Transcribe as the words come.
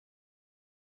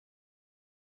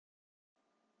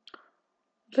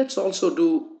Let's also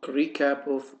do a recap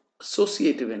of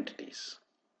associative entities.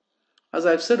 As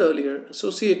I've said earlier,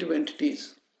 associative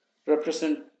entities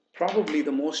represent probably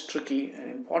the most tricky and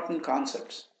important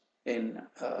concept in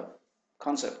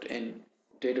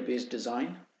database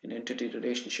design, in entity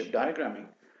relationship diagramming.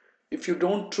 If you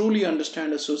don't truly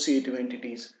understand associative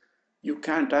entities, you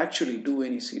can't actually do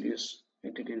any serious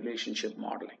entity relationship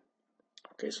modeling.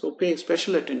 Okay, so pay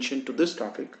special attention to this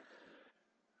topic.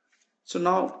 So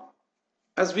now,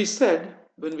 as we said,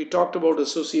 when we talked about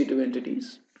associative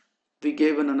entities, we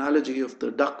gave an analogy of the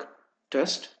duck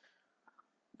test.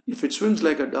 If it swims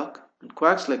like a duck and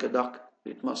quacks like a duck,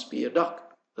 it must be a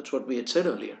duck. That's what we had said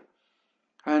earlier.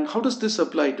 And how does this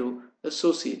apply to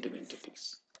associative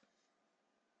entities?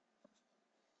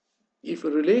 If a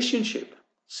relationship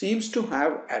seems to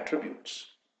have attributes,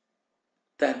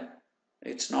 then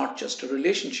it's not just a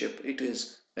relationship, it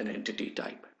is an entity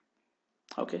type.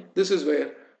 Okay, this is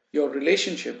where your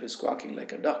relationship is quacking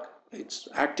like a duck. It's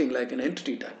acting like an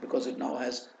entity type because it now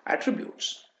has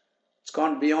attributes. It's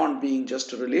gone beyond being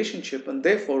just a relationship, and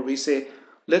therefore we say,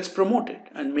 let's promote it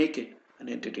and make it an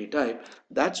entity type.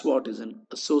 That's what is an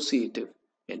associative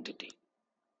entity.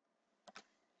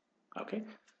 Okay,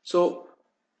 so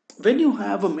when you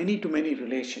have a many to many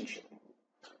relationship,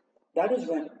 that is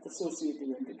when associative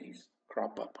entities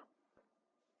crop up.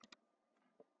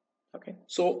 Okay,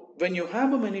 so when you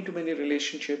have a many to many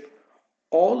relationship,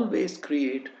 always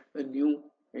create a new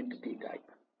entity type.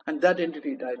 And that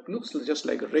entity type looks just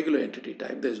like a regular entity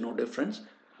type, there's no difference.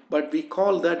 But we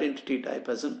call that entity type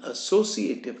as an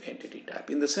associative entity type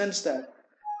in the sense that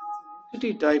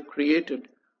entity type created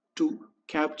to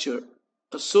capture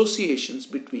associations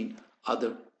between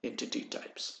other entity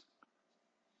types.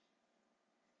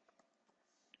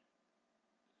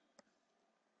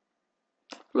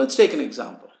 Let's take an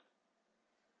example.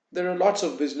 There are lots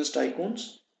of business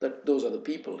tycoons, that those are the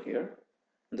people here.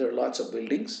 There are lots of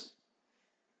buildings.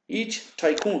 Each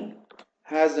tycoon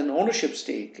has an ownership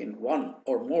stake in one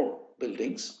or more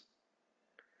buildings,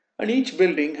 and each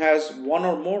building has one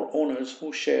or more owners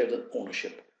who share the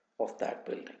ownership of that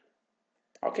building.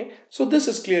 Okay, so this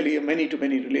is clearly a many to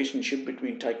many relationship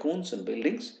between tycoons and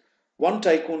buildings. One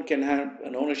tycoon can have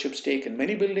an ownership stake in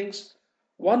many buildings.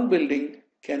 One building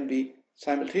can be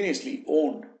simultaneously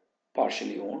owned,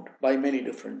 partially owned by many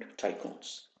different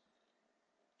tycoons.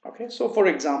 Okay, so for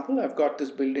example, I've got this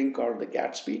building called the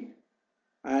Gatsby,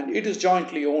 and it is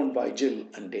jointly owned by Jill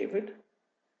and David.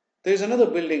 There's another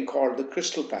building called the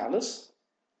Crystal Palace,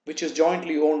 which is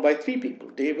jointly owned by three people,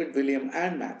 David, William,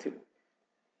 and Matthew.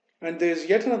 And there's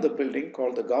yet another building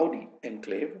called the Gaudi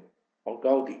Enclave or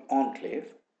Gaudi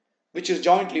Enclave, which is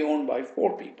jointly owned by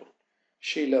four people,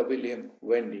 Sheila, William,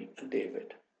 Wendy, and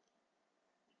David.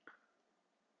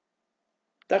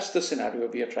 That's the scenario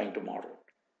we are trying to model.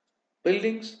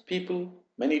 Buildings, people,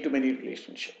 many to many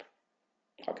relationship.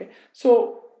 Okay,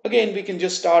 so again, we can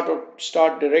just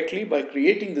start directly by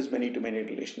creating this many to many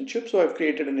relationship. So I've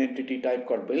created an entity type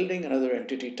called building, another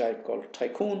entity type called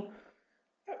tycoon.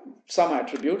 Some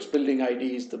attributes, building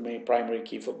ID is the main primary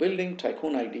key for building,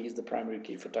 tycoon ID is the primary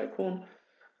key for tycoon,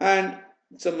 and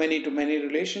it's a many to many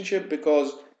relationship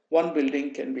because one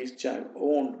building can be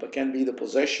owned but can be the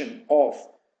possession of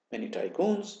many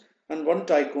tycoons, and one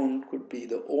tycoon could be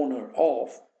the owner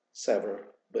of several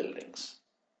buildings.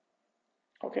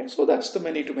 Okay, so that's the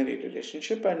many to many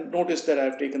relationship, and notice that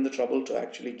I've taken the trouble to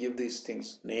actually give these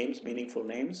things names, meaningful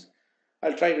names.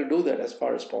 I'll try to do that as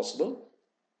far as possible.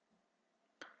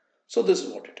 So this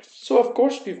is what it is. So of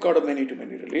course we've got a many to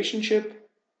many relationship,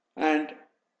 and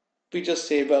we just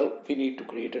say, well, we need to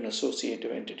create an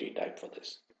associative entity type for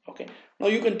this. Okay, now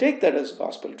you can take that as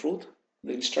gospel truth.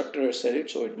 The instructor has said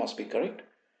it, so it must be correct.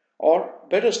 Or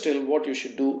better still, what you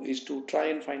should do is to try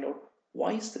and find out,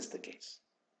 why is this the case?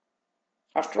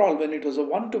 After all, when it was a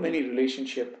one-to-many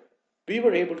relationship, we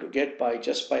were able to get by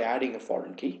just by adding a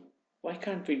foreign key. Why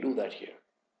can't we do that here?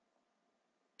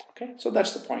 Okay, so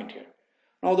that's the point here.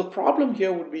 Now the problem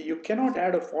here would be you cannot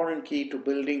add a foreign key to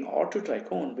building or to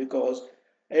tycoon because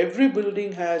every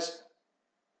building has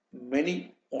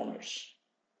many owners,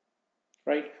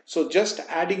 right? So just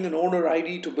adding an owner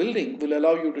ID to building will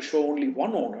allow you to show only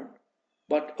one owner,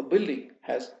 but a building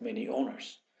has many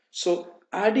owners. So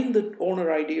adding the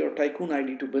owner ID or tycoon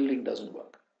ID to building doesn't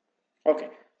work. Okay,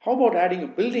 how about adding a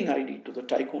building ID to the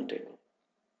tycoon table?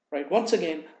 Right, once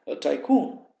again, a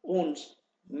tycoon owns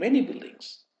many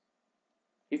buildings.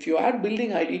 If you add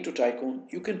building ID to tycoon,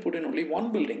 you can put in only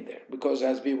one building there because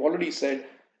as we've already said,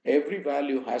 every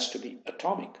value has to be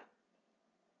atomic.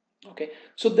 Okay,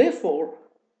 so therefore,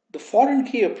 the foreign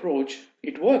key approach,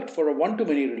 it worked for a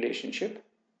one-to-many relationship,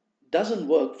 doesn't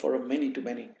work for a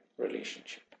many-to-many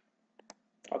relationship.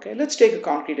 Okay, let's take a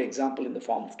concrete example in the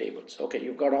form of tables. Okay,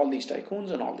 you've got all these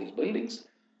tycoons and all these buildings,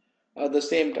 the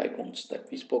same tycoons that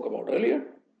we spoke about earlier.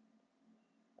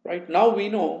 Right now we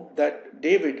know that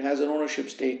David has an ownership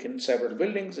stake in several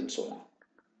buildings and so on.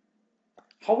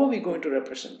 How are we going to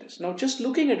represent this? Now, just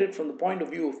looking at it from the point of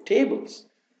view of tables,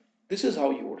 this is how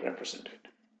you would represent it,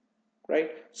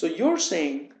 right? So you're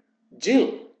saying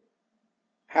Jill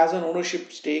has an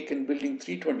ownership stake in building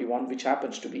 321, which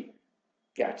happens to be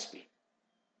Gatsby.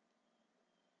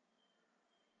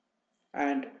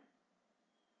 And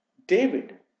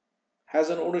David has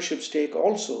an ownership stake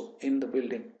also in the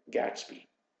building Gatsby,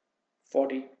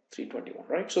 4321,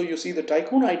 right? So you see the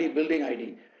tycoon ID, building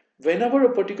ID. Whenever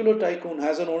a particular tycoon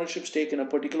has an ownership stake in a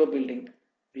particular building,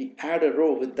 we add a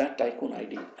row with that tycoon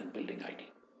ID and building ID.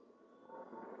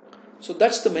 So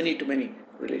that's the many-to-many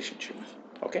relationship.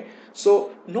 Okay.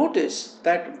 So notice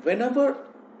that whenever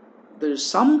there is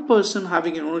some person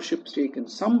having an ownership stake in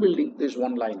some building, there's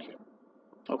one line here.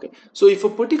 Okay. So if a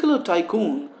particular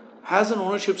tycoon has an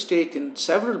ownership stake in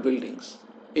several buildings,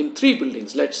 in 3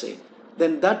 buildings, let's say,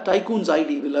 then that tycoon's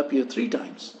ID will appear 3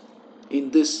 times in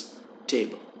this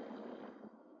table.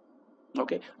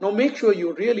 Okay, now make sure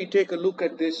you really take a look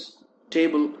at this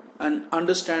table and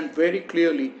understand very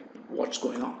clearly what's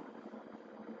going on.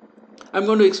 I'm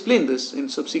going to explain this in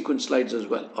subsequent slides as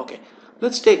well. Okay,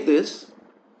 let's take this.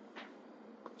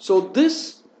 So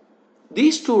these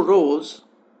 2 rows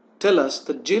tell us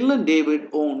that Jill and David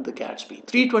own the Gatsby.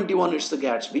 321 is the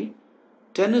Gatsby,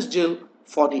 10 is Jill,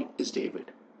 40 is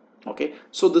David. Okay,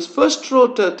 so this first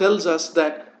row tells us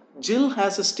that Jill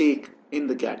has a stake in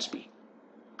the Gatsby.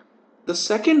 The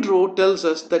second row tells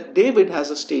us that David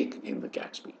has a stake in the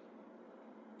Gatsby.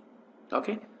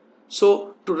 Okay,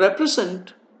 so to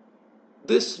represent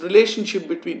this relationship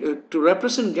between, to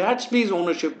represent Gatsby's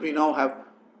ownership, we now have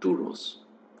 2 rows.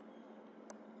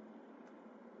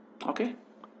 Okay,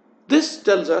 this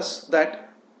tells us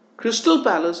that Crystal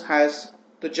Palace has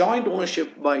the joint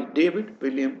ownership by David,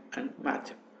 William, and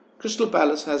Matthew. Crystal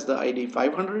Palace has the ID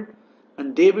 500,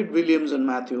 and David, Williams, and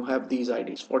Matthew have these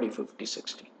IDs 40, 50,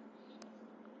 60.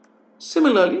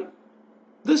 Similarly,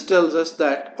 this tells us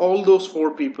that all those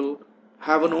 4 people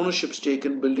have an ownership stake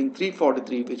in building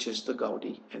 343, which is the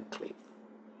Gaudi enclave.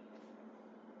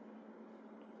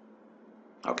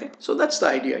 Okay, so that's the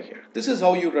idea here. This is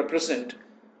how you represent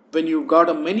when you've got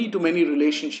a many-to-many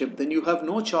relationship. Then you have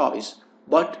no choice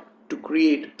but to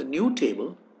create a new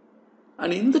table,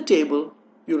 and in the table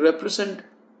you represent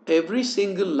every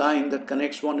single line that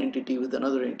connects one entity with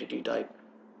another entity type,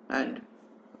 and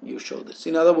you show this.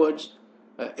 In other words,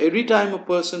 every time a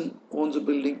person owns a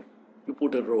building, you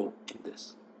put a row in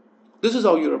this. This is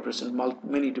how you represent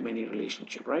many-to-many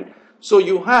relationship, right? So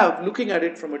you have, looking at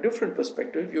it from a different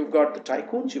perspective, you've got the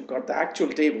tycoons, you've got the actual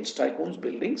tables, tycoons,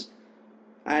 buildings,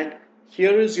 and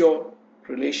here is your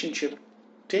relationship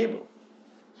table.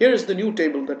 Here is the new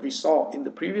table that we saw in the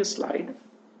previous slide,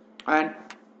 and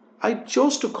I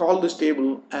chose to call this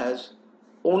table as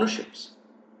ownerships,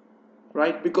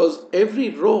 right? Because every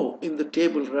row in the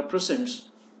table represents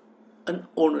an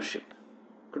ownership.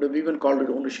 Could have even called it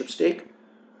ownership stake.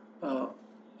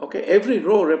 Okay, every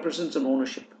row represents an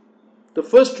ownership. The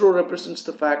first row represents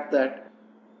the fact that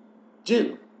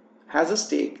Jill has a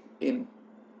stake in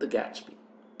the Gatsby.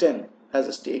 10 has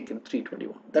a stake in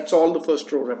 321. That's all the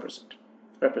first row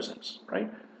represents,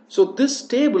 right? So this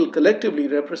table collectively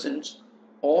represents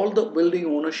all the building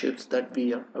ownerships that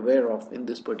we are aware of in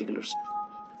this particular section.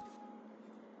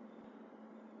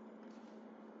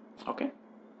 Okay.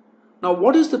 Now,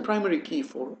 what is the primary key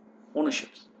for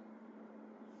ownerships?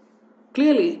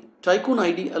 Clearly, tycoon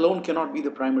ID alone cannot be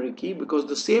the primary key because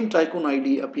the same tycoon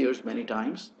ID appears many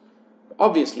times.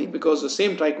 Obviously, because the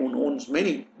same tycoon owns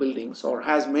many buildings or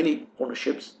has many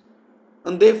ownerships,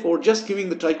 and therefore just giving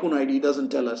the tycoon ID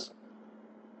doesn't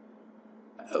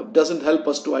help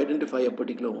us to identify a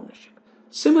particular ownership.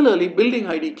 Similarly, building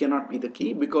ID cannot be the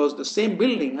key because the same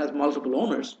building has multiple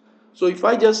owners. So if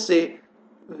I just say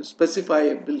specify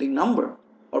a building number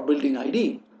or building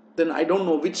ID, then I don't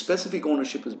know which specific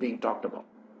ownership is being talked about.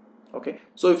 Okay,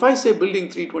 so if I say building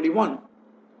 321,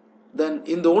 then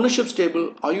in the ownerships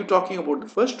table, are you talking about the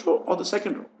first row or the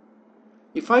second row?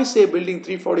 If I say building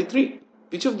 343,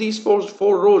 which of these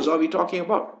four rows are we talking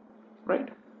about, right?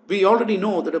 We already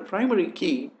know that a primary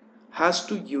key has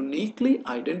to uniquely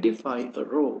identify a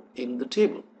row in the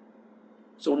table.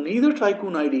 So neither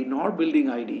tycoon ID nor building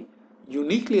ID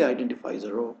uniquely identifies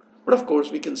a row, but of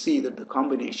course we can see that the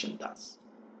combination does,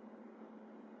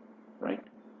 right?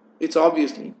 It's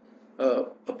obviously a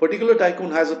particular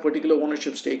tycoon has a particular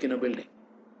ownership stake in a building.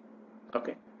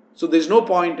 Okay, So there's no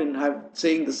point in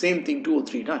saying the same thing 2 or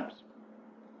 3 times.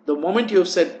 The moment you've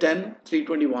said 10,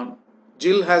 321,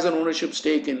 Jill has an ownership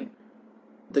stake in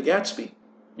the Gatsby.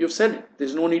 You've said it.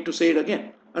 There's no need to say it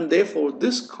again. And therefore,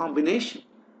 this combination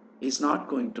is not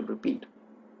going to repeat.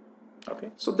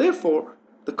 Okay, so therefore,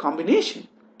 the combination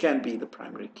can be the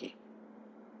primary key.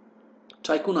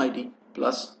 Tycoon ID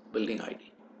plus building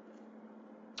ID.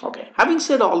 Okay, having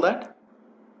said all that,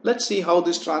 let's see how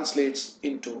this translates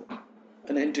into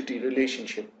an entity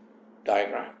relationship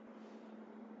diagram.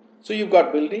 So you've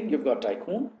got building, you've got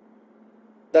tycoon.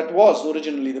 That was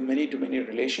originally the many-to-many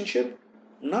relationship.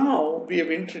 Now we have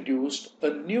introduced a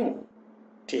new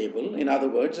table, in other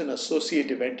words, an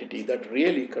associative entity that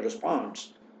really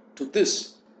corresponds to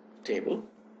this table.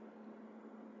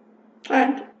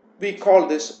 And we call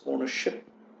this ownership.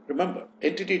 Remember,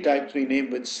 entity types we name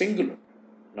with singular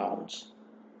nouns.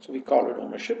 So we call it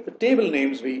ownership. The table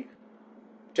names we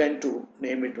tend to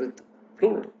name it with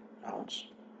plural nouns.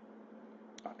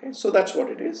 Okay, so that's what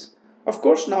it is. Of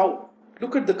course, now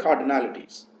look at the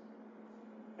cardinalities.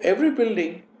 Every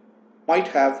building might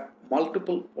have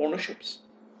multiple ownerships,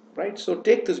 right? So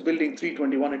take this building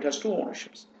 321, it has 2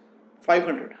 ownerships.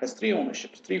 500 has 3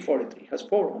 ownerships. 343 has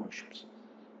 4 ownerships,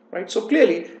 right? So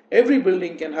clearly, every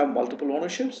building can have multiple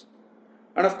ownerships.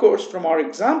 And of course, from our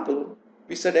example,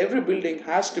 we said every building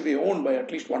has to be owned by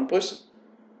at least one person.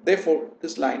 Therefore,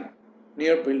 this line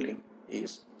near building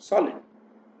is solid.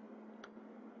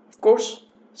 Of course,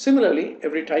 similarly,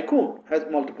 every tycoon has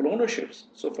multiple ownerships.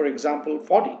 So for example,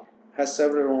 40 has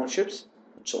several ownerships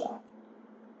and so on.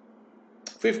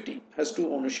 50 has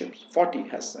 2 ownerships. 40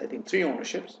 has, I think, 3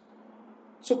 ownerships.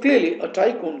 So clearly, a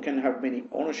tycoon can have many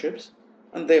ownerships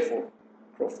and therefore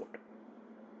Crowfoot.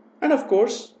 And of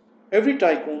course, every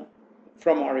tycoon,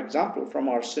 from our example, from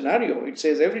our scenario, it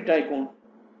says every tycoon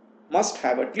must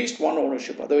have at least one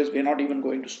ownership, otherwise we are not even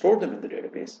going to store them in the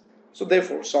database. So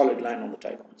therefore, solid line on the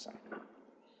tycoon side.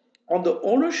 On the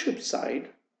ownership side,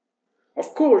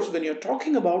 of course, when you're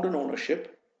talking about an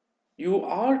ownership, you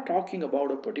are talking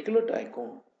about a particular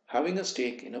tycoon having a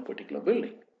stake in a particular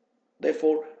building.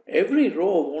 Therefore, every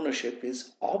row of ownership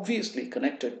is obviously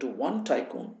connected to one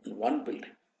tycoon in one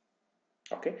building.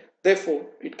 Okay, therefore,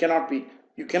 it cannot be,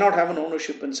 you cannot have an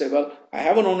ownership and say, well, I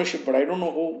have an ownership, but I don't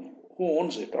know who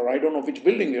owns it, or I don't know which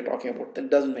building you're talking about. That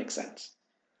doesn't make sense.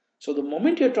 So the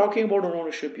moment you're talking about an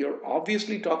ownership, you're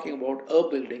obviously talking about a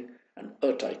building and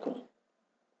a tycoon.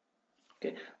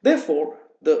 Okay, therefore,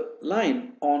 the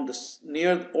line on this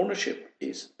near ownership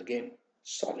is again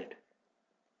solid.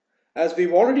 As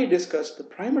we've already discussed, the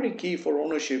primary key for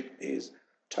ownership is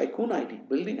tycoon ID,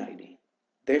 building ID.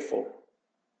 Therefore,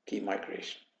 key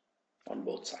migration on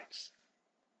both sides.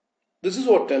 This is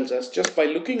what tells us, just by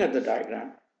looking at the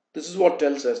diagram, this is what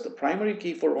tells us the primary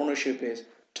key for ownership is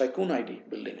tycoon ID,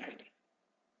 building ID,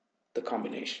 the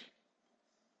combination.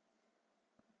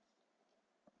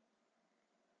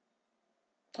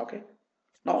 Okay.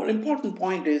 Now, an important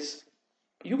point is,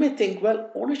 you may think, well,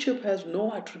 ownership has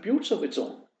no attributes of its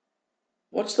own.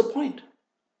 What's the point?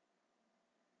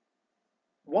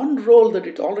 One role that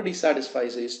it already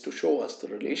satisfies is to show us the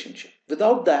relationship.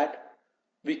 Without that,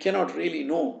 we cannot really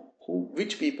know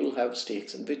which people have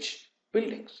stakes in which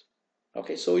buildings.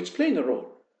 Okay, so it's playing a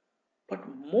role. But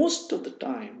most of the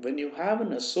time, when you have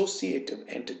an associative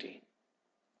entity,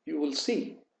 you will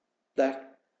see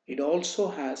that it also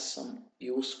has some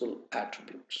useful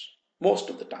attributes. Most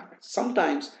of the time.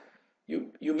 Sometimes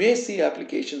you may see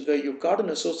applications where you've got an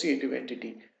associative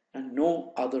entity and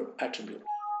no other attribute.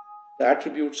 The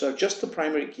attributes are just the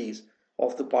primary keys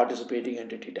of the participating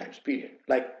entity types, period,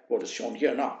 like what is shown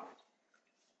here now.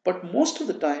 But most of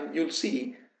the time, you'll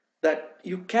see that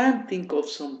you can think of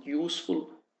some useful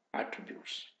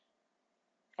attributes.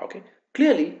 Okay,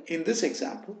 clearly in this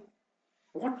example,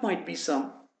 what might be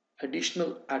some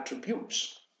additional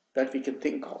attributes that we can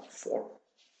think of for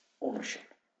ownership?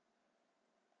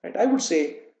 Right? I would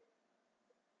say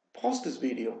pause this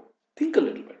video, think a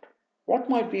little bit. What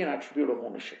might be an attribute of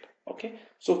ownership? Okay,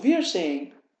 so we are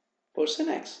saying person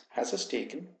X has a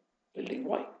stake in building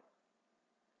Y.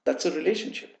 That's a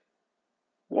relationship.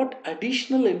 What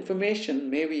additional information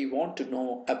may we want to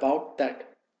know about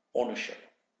that ownership?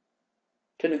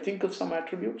 Can you think of some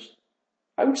attributes?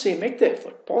 I would say make the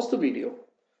effort, pause the video,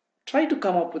 try to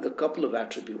come up with a couple of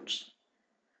attributes,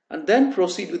 and then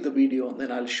proceed with the video, and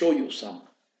then I'll show you some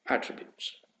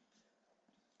attributes.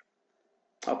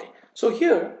 Okay, so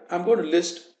here I'm going to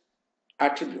list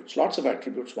attributes, lots of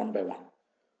attributes one by one.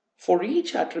 For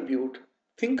each attribute,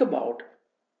 think about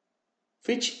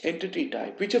which entity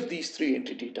type, which of these 3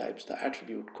 entity types the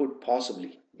attribute could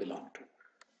possibly belong to.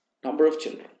 Number of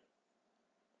children,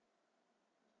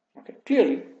 Okay,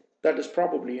 clearly that is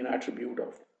probably an attribute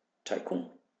of tycoon.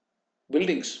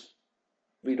 Buildings,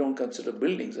 we don't consider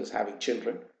buildings as having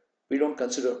children. We don't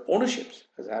consider ownerships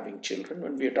as having children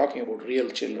when we are talking about real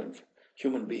children,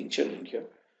 human being children here.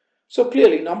 So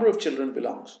clearly, number of children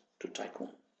belongs to tycoon.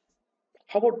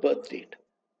 How about birth date?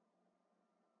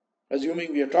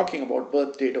 Assuming we are talking about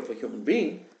birth date of a human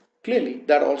being, clearly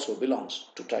that also belongs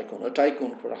to tycoon. A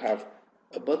tycoon could have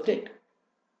a birth date.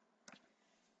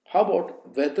 How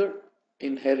about whether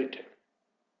inherited?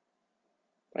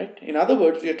 Right? In other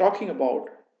words, we are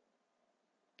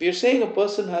saying a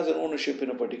person has an ownership in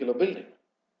a particular building.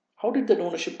 How did that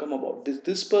ownership come about? Did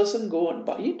this person go and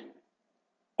buy it?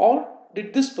 Or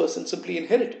did this person simply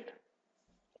inherit it?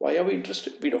 Why are we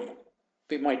interested? We don't know.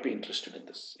 We might be interested in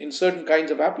this. In certain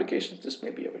kinds of applications, this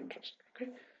may be of interest.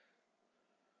 Okay.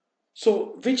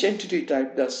 So, which entity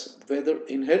type does whether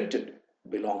inherited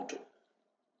belong to?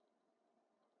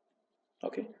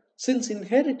 Okay. Since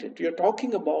inherited, you're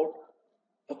talking about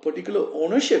a particular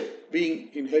ownership being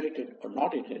inherited or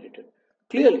not inherited,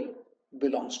 clearly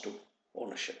belongs to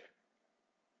ownership.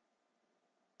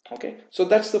 Okay, so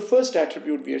that's the first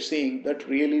attribute we are seeing that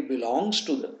really belongs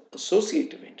to the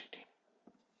associative entity.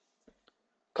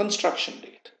 Construction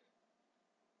date.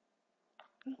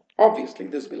 Obviously,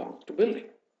 this belongs to building.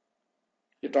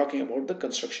 You're talking about the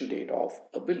construction date of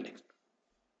a building.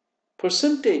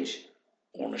 Percentage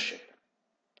ownership.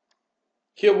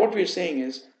 Here, what we're saying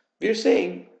is, we're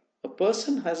saying a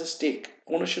person has a stake,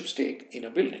 ownership stake in a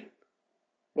building.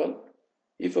 Well,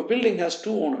 if a building has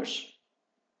two owners,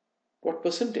 what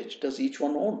percentage does each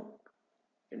one own?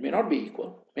 It may not be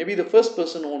equal. Maybe the first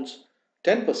person owns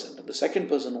 10% and the second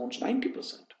person owns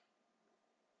 90%.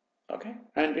 Okay,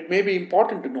 and it may be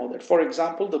important to know that, for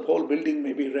example, the whole building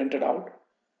may be rented out,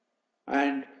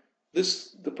 and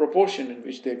the proportion in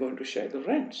which they're going to share the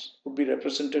rents would be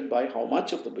represented by how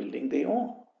much of the building they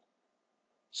own.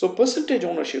 So percentage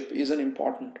ownership is an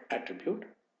important attribute.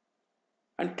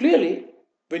 And clearly,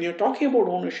 when you're talking about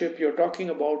ownership, you're talking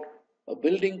about a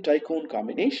building tycoon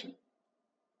combination,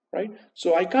 right?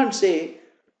 So I can't say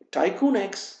tycoon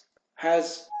X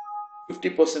has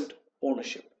 50%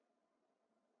 ownership.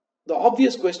 The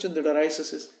obvious question that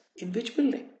arises is, in which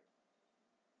building?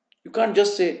 You can't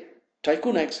just say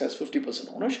Tycoon X has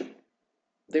 50% ownership.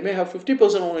 They may have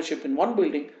 50% ownership in one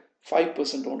building,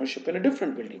 5% ownership in a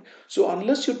different building. So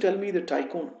unless you tell me the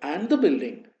tycoon and the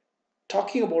building,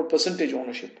 talking about percentage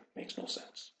ownership makes no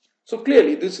sense. So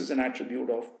clearly this is an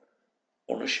attribute of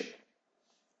ownership.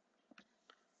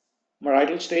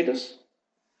 Marital status,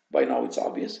 by now it's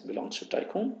obvious, belongs to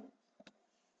tycoon.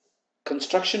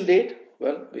 Construction date,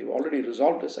 well, we've already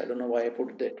resolved this. I don't know why I put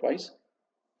it there twice.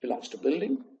 Belongs to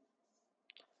building.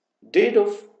 Date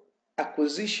of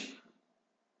acquisition.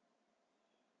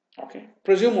 Okay,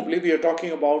 presumably we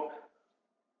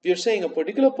are saying a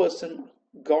particular person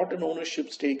got an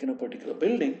ownership stake in a particular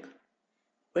building.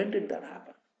 When did that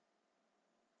happen?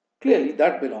 Clearly,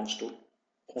 that belongs to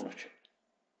ownership.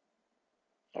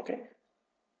 Okay,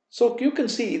 so you can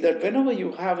see that whenever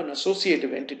you have an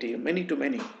associative entity, a many to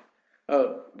many,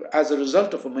 as a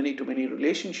result of a many to many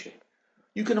relationship,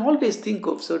 you can always think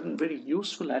of certain very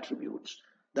useful attributes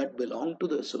that belong to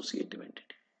the associative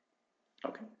entity.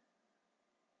 Okay.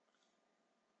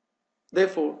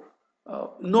 Therefore,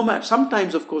 no matter,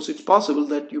 sometimes of course it's possible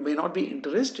that you may not be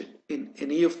interested in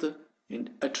any of the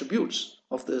attributes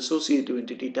of the associative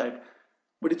entity type,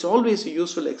 but it's always a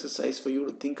useful exercise for you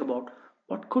to think about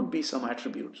what could be some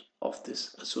attributes of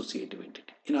this associative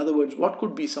entity. In other words, what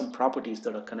could be some properties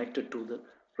that are connected to the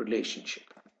relationship.